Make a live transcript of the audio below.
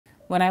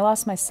When I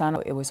lost my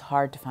son, it was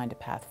hard to find a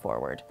path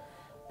forward.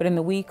 But in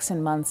the weeks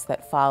and months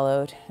that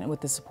followed, and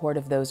with the support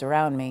of those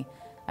around me,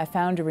 I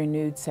found a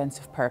renewed sense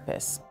of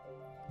purpose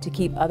to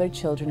keep other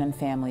children and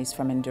families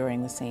from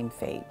enduring the same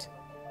fate.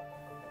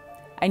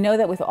 I know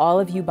that with all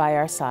of you by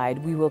our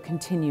side, we will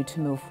continue to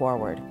move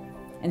forward.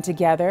 And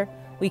together,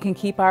 we can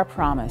keep our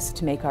promise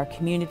to make our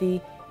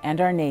community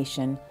and our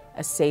nation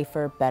a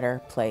safer,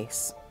 better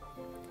place.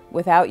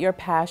 Without your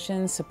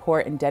passion,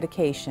 support, and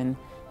dedication,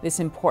 this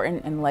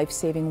important and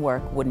life-saving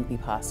work wouldn't be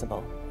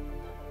possible.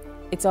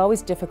 It's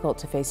always difficult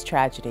to face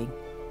tragedy,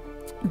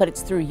 but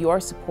it's through your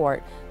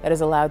support that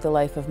has allowed the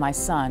life of my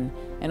son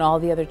and all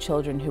the other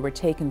children who were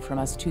taken from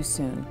us too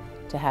soon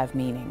to have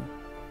meaning.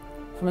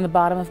 From the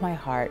bottom of my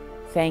heart,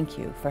 thank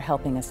you for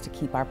helping us to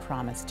keep our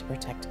promise to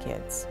protect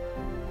kids.